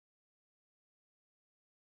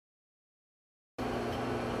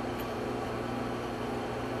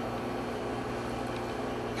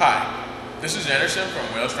Hi, this is Anderson from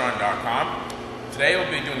WheelStrong.com. Today we'll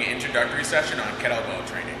be doing an introductory session on kettlebell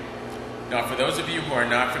training. Now, for those of you who are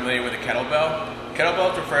not familiar with a kettlebell,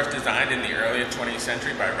 kettlebells were first designed in the early 20th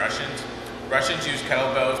century by Russians. Russians used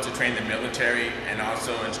kettlebells to train the military and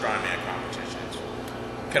also in strongman competitions.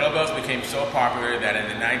 Kettlebells became so popular that in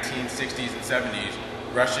the 1960s and 70s,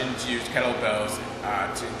 Russians used kettlebells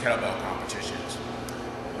to kettlebell competitions.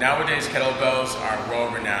 Nowadays, kettlebells are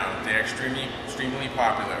world-renowned. They're extremely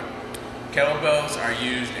popular. Kettlebells are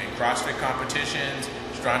used in CrossFit competitions,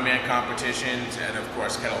 strongman competitions, and of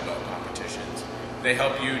course, kettlebell competitions. They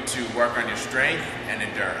help you to work on your strength and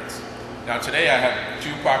endurance. Now today I have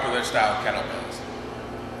two popular style kettlebells.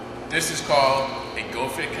 This is called a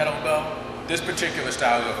GoFit kettlebell. This particular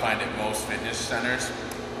style you'll find at most fitness centers.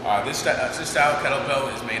 This style kettlebell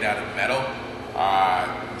is made out of metal.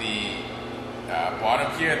 The bottom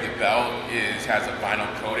here, the belt has a vinyl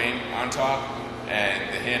coating on top,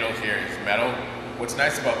 and the handle here is metal. What's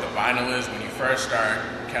nice about the vinyl is when you first start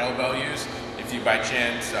kettlebell use, if you by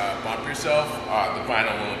chance bump yourself, the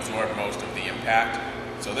vinyl will absorb most of the impact.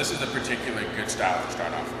 So this is a particularly good style to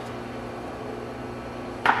start off with.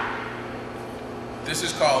 This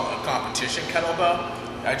is called a competition kettlebell.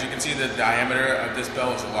 As you can see, the diameter of this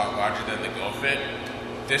bell is a lot larger than the GoFit.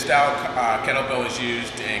 This style kettlebell is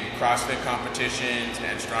used in CrossFit competitions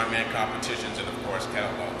and strongman competitions, and of course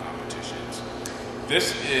kettlebell competitions.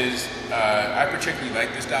 I particularly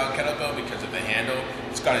like this style kettlebell because of the handle.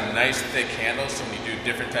 It's got a nice thick handle, so when you do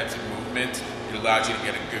different types of movements, it allows you to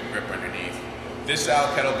get a good grip underneath. This style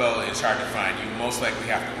kettlebell is hard to find. You most likely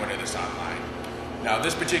have to order this online. Now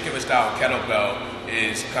this particular style kettlebell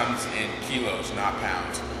comes in kilos, not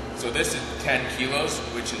pounds. So this is 10 kilos,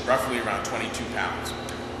 which is roughly around 22 pounds.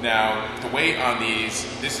 Now the weight on these,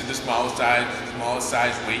 this is the smallest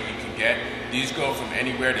size weight you can get. These go from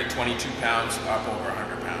anywhere to 22 pounds up over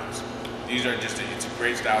 100 pounds. It's a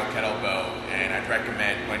great style kettlebell, and I'd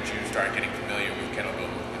recommend once you start getting familiar with kettlebell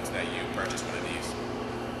movements that you purchase one of these.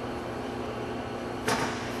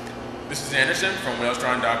 This is Anderson from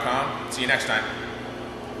WheelStrong.com. See you next time.